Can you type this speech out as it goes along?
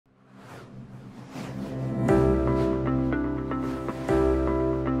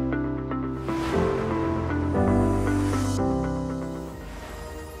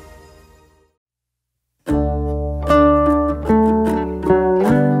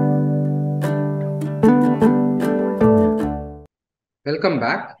Welcome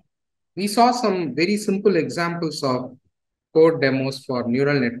back. We saw some very simple examples of code demos for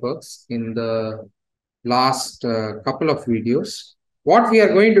neural networks in the last couple of videos. What we are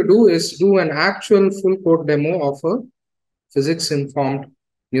going to do is do an actual full code demo of a physics-informed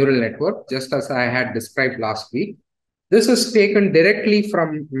neural network, just as I had described last week. This is taken directly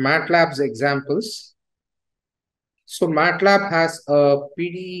from MATLAB's examples. So MATLAB has a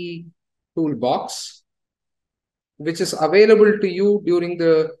PDE toolbox, which is available to you during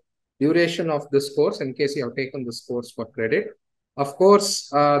the duration of this course in case you have taken this course for credit. Of course,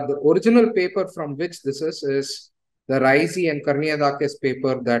 the original paper from which this is the Raisi and Karniadakis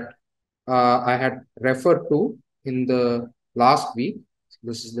paper that I had referred to in the last week.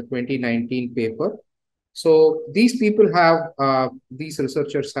 This is the 2019 paper. So these people have, these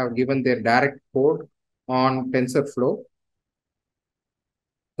researchers have given their direct code on TensorFlow.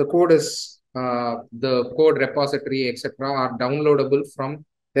 The code is, the code repository, etc., are downloadable from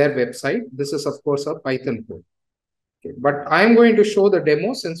their website. This is, of course, a Python code. Okay. But I'm going to show the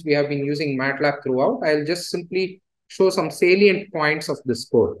demo since we have been using MATLAB throughout. I'll just simply show some salient points of this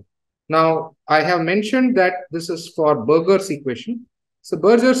code. Now, I have mentioned that this is for Burger's equation. So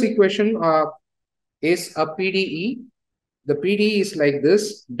Burger's equation is a PDE. The PDE is like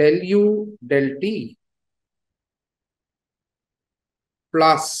this: del U del T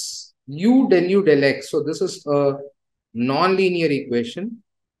plus U del U del X. So this is a nonlinear equation.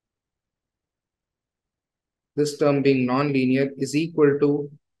 This term being nonlinear is equal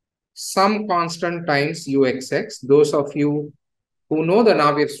to some constant times UXX. Those of you who know the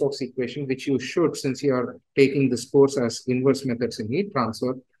Navier-Stokes equation, which you should since you are taking this course as inverse methods in heat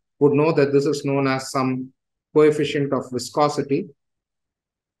transfer, would know that this is known as some coefficient of viscosity.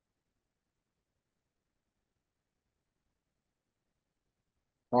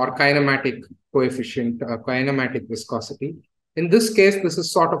 Or kinematic coefficient, kinematic viscosity. In this case, this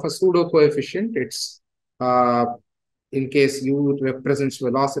is sort of a pseudo coefficient. It's in case U represents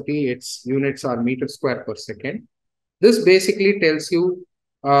velocity, its units are meters square per second. This basically tells you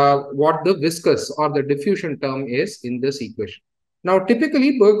what the viscous or the diffusion term is in this equation. Now,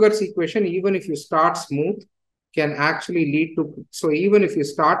 typically, Burger's equation, even if you start smooth, can actually lead to, so even if you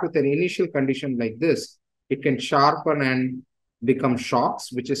start with an initial condition like this, it can sharpen and become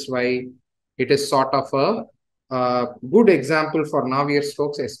shocks, which is why it is sort of a good example for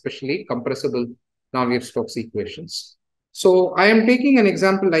Navier-Stokes, especially compressible Navier-Stokes equations. So I am taking an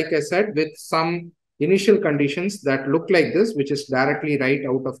example, like I said, with some initial conditions that look like this, which is directly right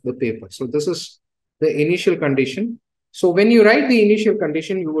out of the paper. So this is the initial condition. So when you write the initial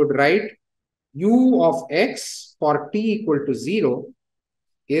condition, you would write U of X for t equal to 0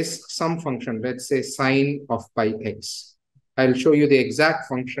 is some function, let's say sine of pi x. I'll show you the exact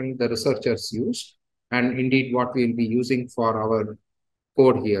function the researchers used and indeed what we'll be using for our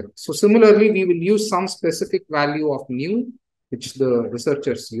code here. So similarly, we will use some specific value of nu, which the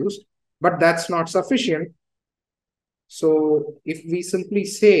researchers used, but that's not sufficient. So if we simply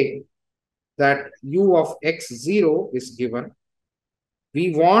say that U of x0 is given,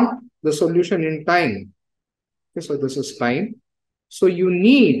 we want the solution in time. Okay, so this is time. So you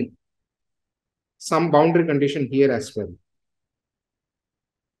need some boundary condition here as well.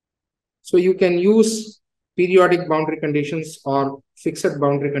 So you can use periodic boundary conditions or fixed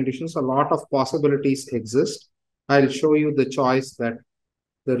boundary conditions. A lot of possibilities exist. I'll show you the choice that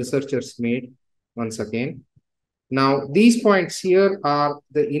the researchers made once again. Now, these points here are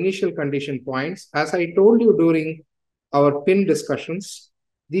the initial condition points. As I told you during our pin discussions,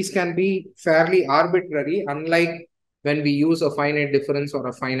 these can be fairly arbitrary, unlike when we use a finite difference or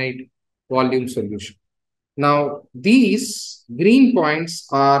a finite volume solution. Now, these green points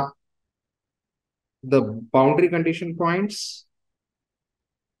are the boundary condition points.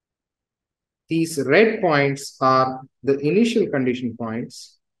 These red points are the initial condition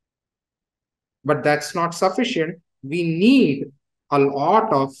points. But that's not sufficient. We need a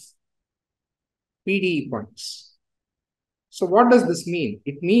lot of PDE points. So what does this mean?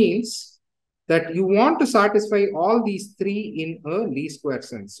 It means that you want to satisfy all these three in a least square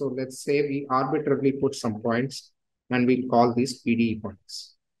sense. So let's say we arbitrarily put some points and we'll call these PDE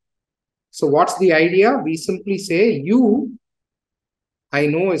points. So what's the idea? We simply say U, I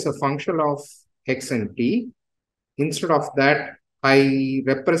know, is a function of x and t. Instead of that, I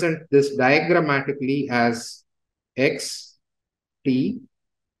represent this diagrammatically as x, t,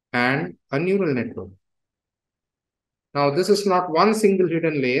 and a neural network. Now, this is not one single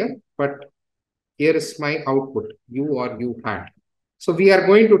hidden layer, but here is my output, U or U hat. So we are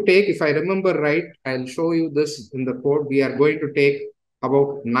going to take, if I remember right, I'll show you this in the code. We are going to take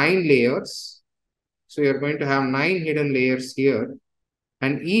about 9 layers. So you're going to have 9 hidden layers here.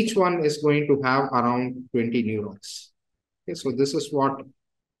 and each one is going to have around 20 neurons. Okay, so this is what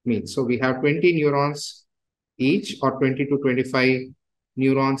means. So we have 20 neurons each, or 20 to 25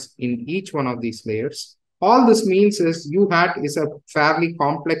 neurons in each one of these layers. All this means is U hat is a fairly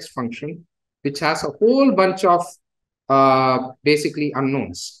complex function which has a whole bunch of basically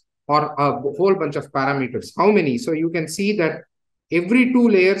unknowns, or a whole bunch of parameters. How many? So you can see that every two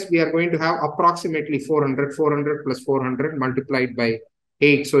layers we are going to have approximately 400, 400 plus 400 multiplied by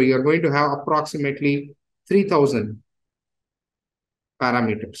 8. So you're going to have approximately 3000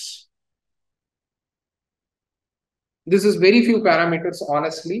 parameters. This is very few parameters,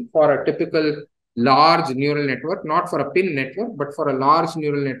 honestly, for a typical large neural network, not for a pin network, but for a large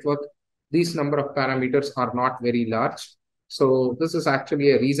neural network, these number of parameters are not very large. So this is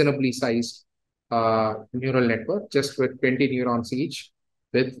actually a reasonably sized neural network, just with 20 neurons each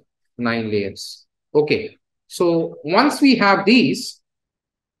with 9 layers. Okay, so once we have these,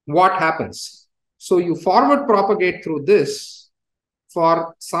 what happens? So you forward propagate through this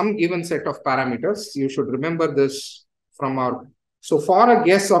for some given set of parameters. You should remember this from our, so for a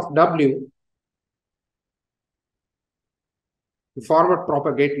guess of W, you forward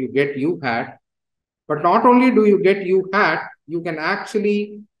propagate, you get U hat. But not only do you get U hat, you can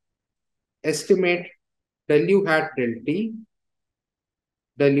actually estimate del U hat del T,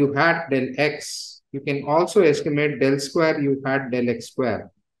 del U hat del X. You can also estimate del square U hat del X square.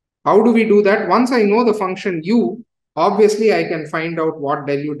 How do we do that? Once I know the function U, obviously I can find out what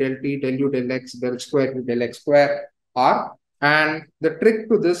del U del T, del U del X, del square U del X square are. And the trick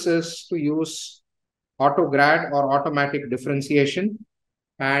to this is to use autograd or automatic differentiation.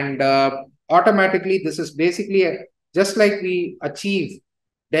 And automatically, this is basically just like we achieve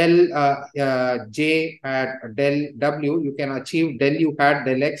del J at del W, you can achieve del U hat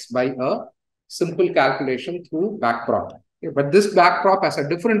del X by a simple calculation through backprop. Okay, but this backprop has a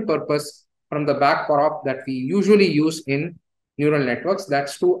different purpose from the backprop that we usually use in neural networks.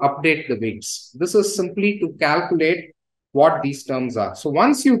 That's to update the weights. This is simply to calculate what these terms are. So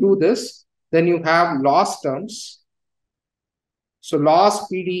once you do this, then you have loss terms. So loss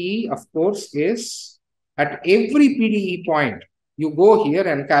PDE, of course, is at every PDE point, you go here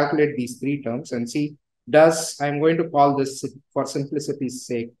and calculate these three terms and see, I'm going to call this for simplicity's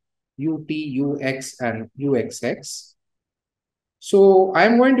sake, UT, UX, and UXX. So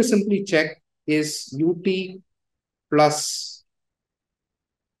I'm going to simply check, is UT plus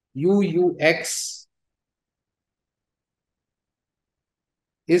UUX,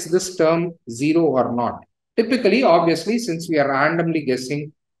 is this term 0 or not? Typically, obviously, since we are randomly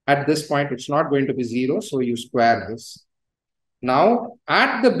guessing at this point, it's not going to be 0. So you square this. Now,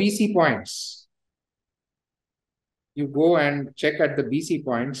 at the BC points, you go and check at the BC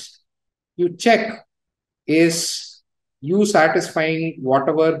points. You check, is U satisfying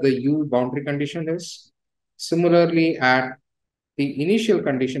whatever the U boundary condition is? Similarly, at the initial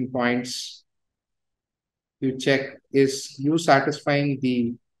condition points, you check, is U satisfying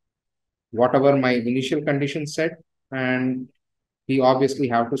the whatever my initial condition said, and we obviously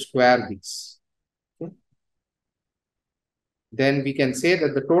have to square these. Okay. Then we can say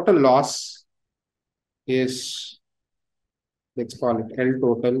that the total loss is, let's call it L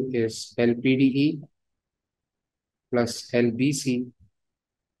total, is LPDE plus LBC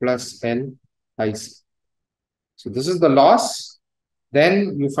plus LIC. So this is the loss.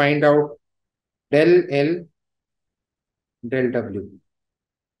 Then you find out del L del W.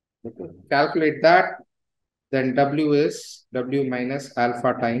 Okay. Calculate that. Then W is W minus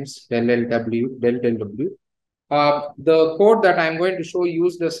alpha times del L W del del W. The code that I'm going to show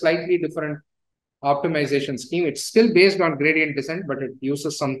used a slightly different optimization scheme. It's still based on gradient descent, but it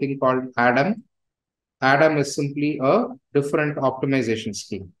uses something called ADAM. ADAM is simply a different optimization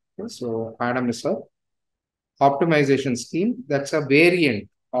scheme. Okay, so ADAM is a optimization scheme that's a variant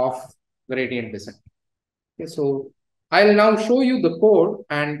of gradient descent. Okay, so I'll now show you the code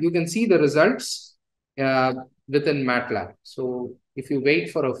and you can see the results within MATLAB. So if you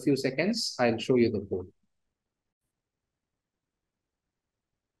wait for a few seconds, I'll show you the code.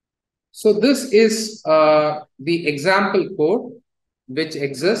 So this is the example code which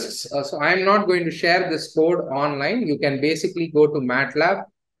exists. So I'm not going to share this code online. You can basically go to MATLAB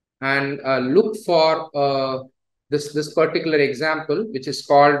and look for this particular example, which is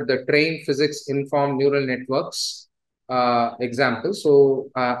called the train physics informed neural networks example.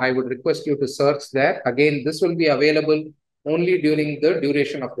 So I would request you to search there. Again, this will be available only during the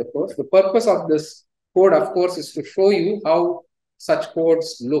duration of the course. The purpose of this code, of course, is to show you how such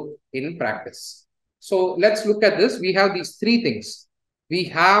codes look in practice. So let's look at this. We have these three things. We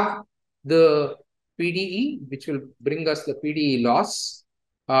have the PDE, which will bring us the PDE loss.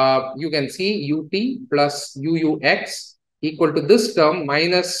 You can see ut plus ux equal to this term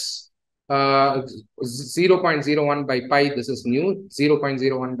minus 0.01 by pi. This is new.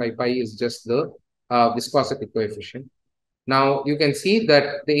 0.01 by pi is just the viscosity coefficient. Now you can see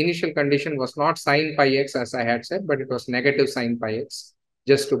that the initial condition was not sine pi x as I had said, but it was negative sine pi x,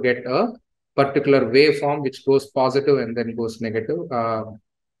 just to get a particular waveform which goes positive and then goes negative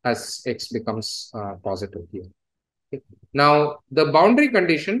as x becomes positive here. Okay. Now the boundary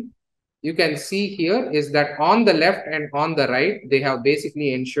condition you can see here is that on the left and on the right, they have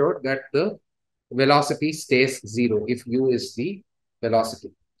basically ensured that the velocity stays zero if u is the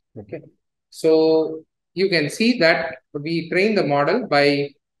velocity. Okay. So you can see that we train the model by,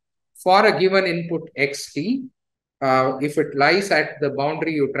 for a given input xt, if it lies at the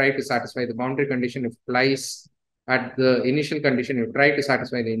boundary, you try to satisfy the boundary condition. If it lies at the initial condition, you try to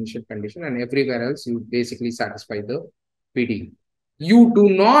satisfy the initial condition, and everywhere else, you basically satisfy the PD. You do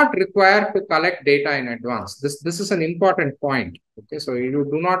not require to collect data in advance. This is an important point. Okay, so you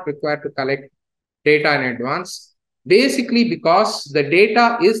do not require to collect data in advance, basically because the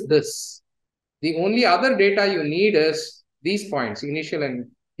data is this. The only other data you need is these points, initial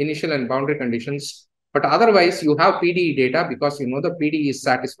and boundary conditions. But otherwise, you have PDE data because you know the PDE is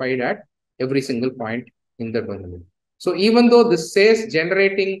satisfied at every single point in the domain. So even though this says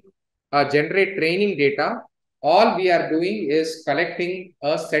generate training data, all we are doing is collecting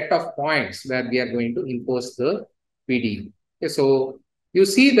a set of points where we are going to impose the PDE. Okay, so you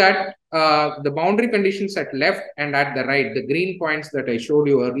see that the boundary conditions at left and at the right, the green points that I showed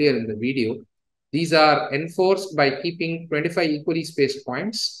you earlier in the video, these are enforced by keeping 25 equally spaced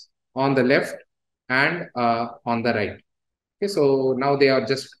points on the left and on the right. Okay, so now they are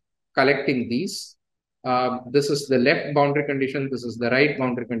just collecting these. This is the left boundary condition. This is the right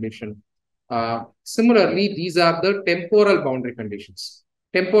boundary condition. Similarly, these are the temporal boundary conditions.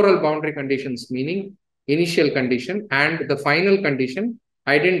 Temporal boundary conditions meaning initial condition and the final condition.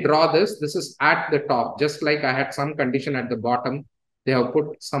 I didn't draw this. This is at the top. Just like I had some condition at the bottom, they have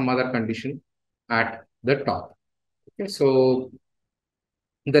put some other condition at the top. Okay, so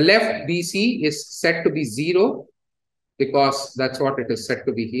the left BC is set to be 0 because that's what it is set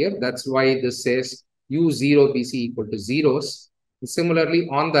to be here. That's why this says U0 BC equal to zeros. And similarly,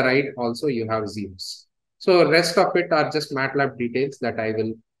 on the right also you have zeros. So rest of it are just MATLAB details that I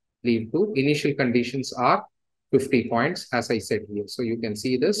will leave to. Initial conditions are 50 points as I said here. So you can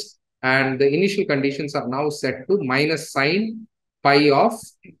see this. And the initial conditions are now set to minus sine pi of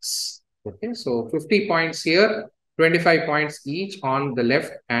x. Okay, so 50 points here, 25 points each on the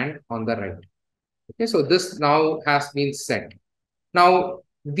left and on the right. Okay, so this now has been set. Now,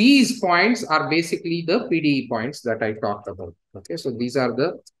 these points are basically the PDE points that I talked about. Okay, so these are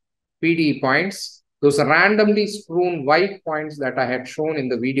the PDE points. Those randomly strewn white points that I had shown in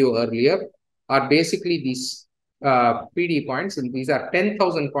the video earlier are basically these PDE points, and these are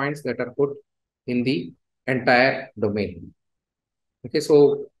 10,000 points that are put in the entire domain. Okay,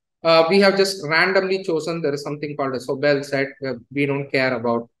 so we have just randomly chosen. There is something called a Sobel set. We don't care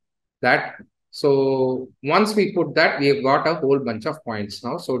about that. So once we put that, we have got a whole bunch of points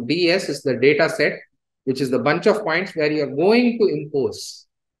now. So DS is the data set, which is the bunch of points where you are going to impose.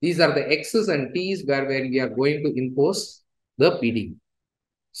 These are the X's and T's where we are going to impose the PD.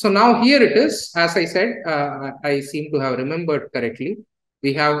 So now here it is, as I said, I seem to have remembered correctly.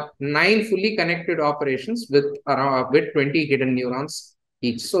 We have 9 fully connected operations with around 20 hidden neurons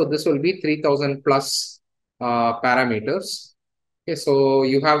each. So this will be 3000 plus parameters. Okay, so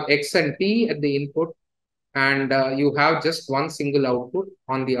you have X and T at the input, and you have just one single output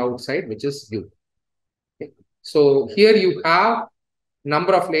on the outside, which is U. Okay. So here you have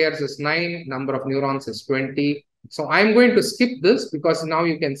number of layers is 9, number of neurons is 20. So I'm going to skip this because now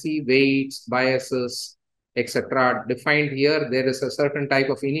you can see weights, biases, etc. defined here. There is a certain type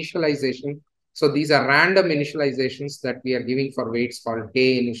of initialization. So these are random initializations that we are giving for weights called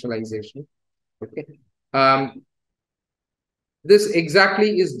K initialization. Okay. This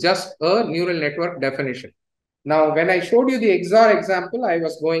exactly is just a neural network definition. Now, when I showed you the XOR example, I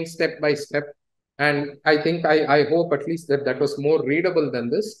was going step by step. And I think I hope at least that was more readable than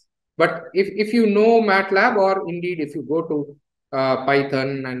this. But if you know MATLAB, or indeed if you go to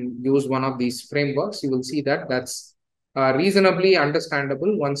Python and use one of these frameworks, you will see that that's reasonably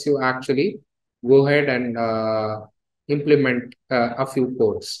understandable once you actually go ahead and implement a few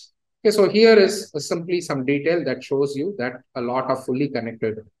codes. Okay, so here is simply some detail that shows you that a lot of fully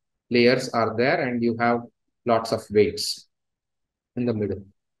connected layers are there and you have lots of weights in the middle.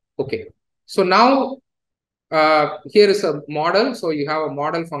 Okay, so now here is a model. So you have a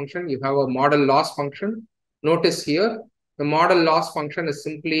model function, you have a model loss function. Notice here, The model loss function is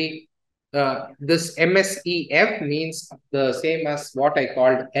simply this MSEF means the same as what I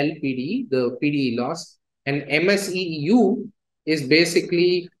called LPD, the PDE loss. And MSEU is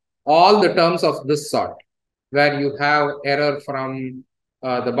basically all the terms of this sort, where you have error from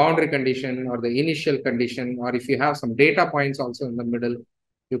the boundary condition or the initial condition, or if you have some data points also in the middle,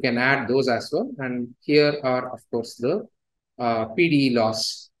 you can add those as well. And here are, of course, the PDE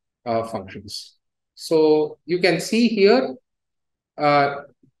loss functions. So you can see here,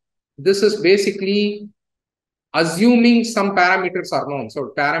 this is basically assuming some parameters are known.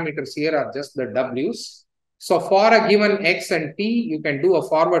 So parameters here are just the W's. So for a given X and T, you can do a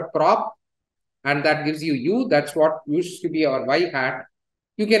forward prop, and that gives you U. That's what used to be our Y hat.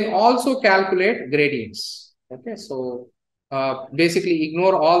 You can also calculate gradients. Okay, so basically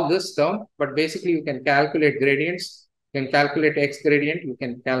ignore all this term, but basically you can calculate gradients. You can calculate X gradient, you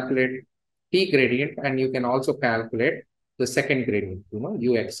can calculate T gradient, and you can also calculate the second gradient,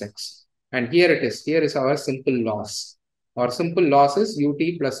 UXX. And here it is. Here is our simple loss. Our simple loss is UT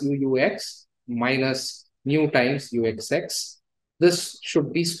plus UUX minus mu times UXX. This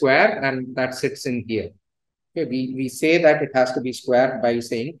should be square, and that sits in here. Okay, we say that it has to be squared by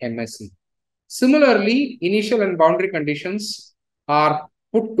saying MSE. Similarly, initial and boundary conditions are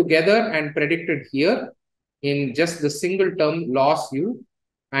put together and predicted here in just the single term loss U.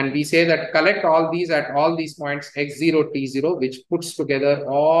 And we say that collect all these at all these points X0, T0, which puts together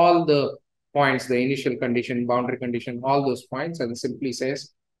all the points, the initial condition, boundary condition, all those points, and simply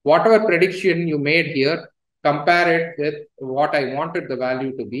says, whatever prediction you made here, compare it with what I wanted the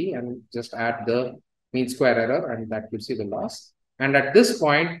value to be, and just add the mean square error, and that gives you the loss. And at this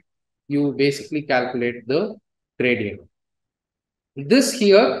point, you basically calculate the gradient. This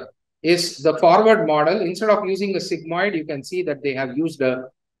here is the forward model. Instead of using a sigmoid, you can see that they have used a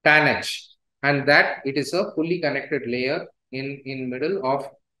tan H, and that it is a fully connected layer in middle of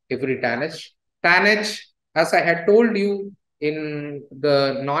every tan H. Tan H, as I had told you in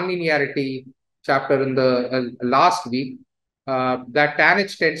the nonlinearity chapter in the last week, that tan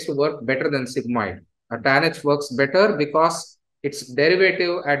H tends to work better than sigmoid. Tan H works better because its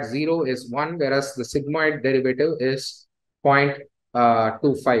derivative at 0 is 1, whereas the sigmoid derivative is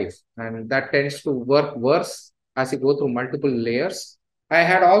 0.25. And that tends to work worse as you go through multiple layers. I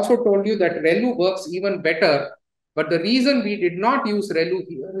had also told you that ReLU works even better, but the reason we did not use ReLU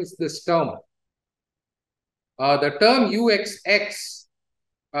here is this term. The term UXX,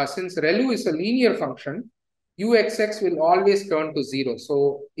 since ReLU is a linear function, UXX will always turn to 0.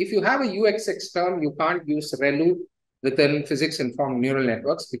 So if you have a UXX term, you can't use ReLU within physics-informed neural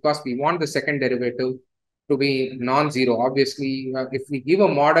networks because we want the second derivative to be non-zero. Obviously, if we give a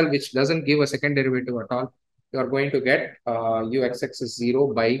model which doesn't give a second derivative at all, you are going to get UXX is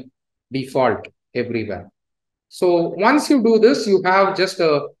 0 by default everywhere. So once you do this, you have just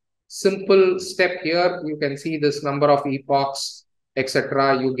a simple step here. You can see this number of epochs,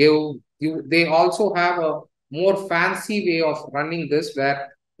 etc. They also have a more fancy way of running this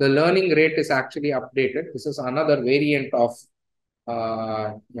where the learning rate is actually updated. This is another variant of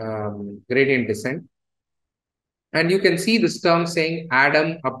gradient descent. And you can see this term saying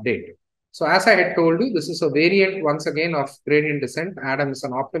Adam update. So as I had told you, this is a variant once again of gradient descent. Adam is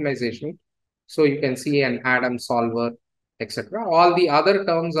an optimization. So you can see an Adam solver, etc. All the other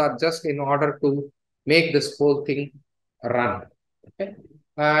terms are just in order to make this whole thing run. Okay.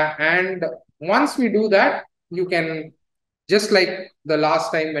 And once we do that, you can, just like the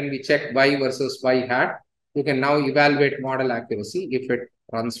last time when we checked Y versus Y hat, you can now evaluate model accuracy if it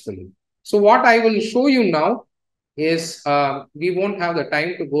runs fully. So what I will show you now is we won't have the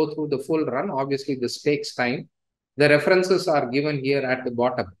time to go through the full run. Obviously, this takes time. The references are given here at the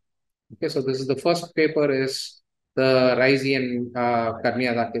bottom. Okay, so this is the first paper is the Raisi and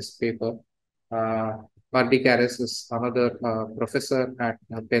Karniadakis paper. Bardikaris is another professor at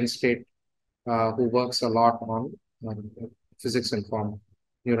Penn State who works a lot on physics-informed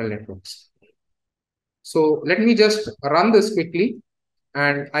neural networks. So let me just run this quickly.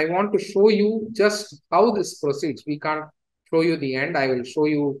 And I want to show you just how this proceeds. We can't show you the end. I will show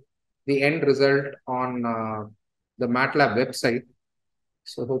you the end result on the MATLAB website.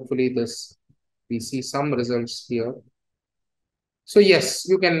 So hopefully we see some results here. So yes,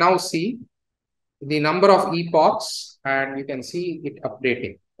 you can now see the number of epochs and you can see it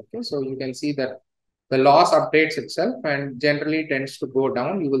updating. Okay, so you can see that the loss updates itself and generally tends to go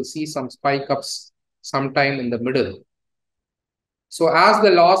down. You will see some spike ups sometime in the middle. So as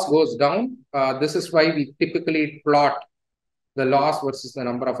the loss goes down, this is why we typically plot the loss versus the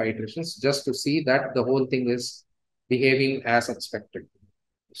number of iterations just to see that the whole thing is behaving as expected.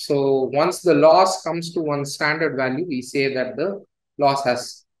 So once the loss comes to one standard value, we say that the loss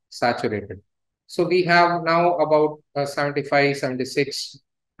has saturated. So we have now about 75, 76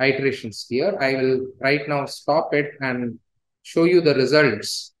 iterations here. I will right now stop it and show you the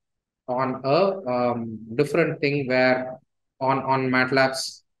results on a different thing where on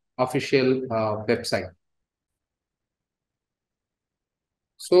MATLAB's official website.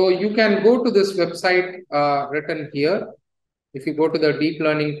 So you can go to this website written here. If you go to the deep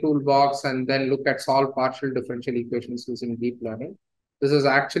learning toolbox and then look at solve partial differential equations using deep learning, this is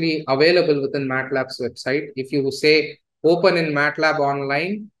actually available within MATLAB's website. If you say open in MATLAB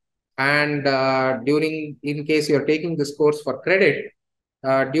online and in case you're taking this course for credit,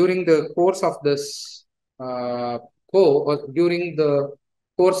 during the course of this uh, or during the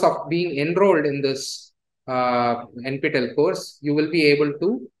course of being enrolled in this NPTEL course, you will be able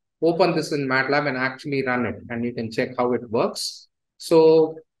to open this in MATLAB and actually run it, and you can check how it works.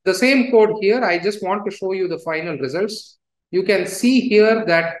 So the same code here, I just want to show you the final results. You can see here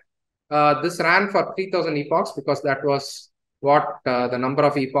that this ran for 3000 epochs because that was what the number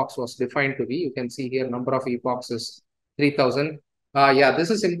of epochs was defined to be. You can see here number of epochs is 3000. Yeah, this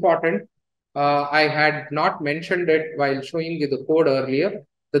is important. I had not mentioned it while showing you the code earlier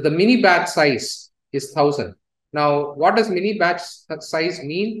that the mini batch size is 1000. Now, what does mini batch size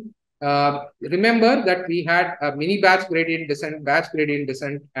mean? Remember that we had a mini batch gradient descent,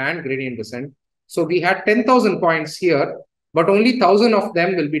 and gradient descent. So we had 10,000 points here, but only 1000 of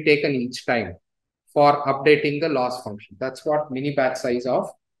them will be taken each time for updating the loss function. That's what mini batch size of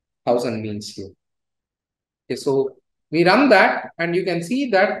 1000 means here. Okay, so we run that and you can see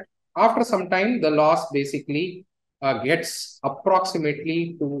that after some time, the loss basically gets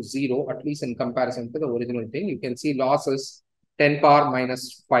approximately to zero, at least in comparison to the original thing. You can see loss is 10 power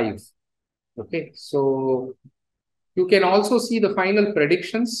minus 5. Okay, so you can also see the final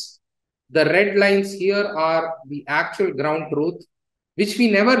predictions. The red lines here are the actual ground truth, which we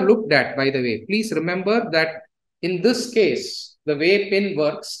never looked at, by the way. Please remember that in this case, the way PIN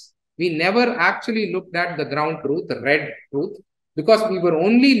works, we never actually looked at the ground truth, the red truth, because we were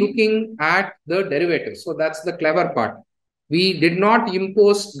only looking at the derivative. So that's the clever part. We did not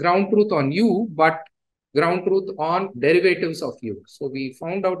impose ground truth on U, but ground truth on derivatives of U. So we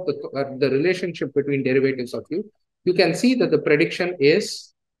found out the relationship between derivatives of U. You can see that the prediction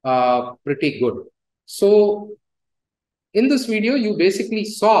is pretty good. So in this video, you basically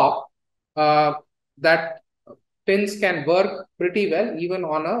saw that pins can work pretty well even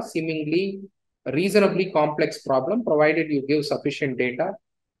on a seemingly reasonably complex problem, provided you give sufficient data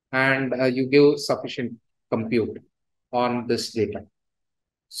and you give sufficient compute on this data.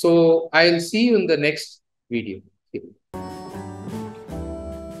 So I'll see you in the next video.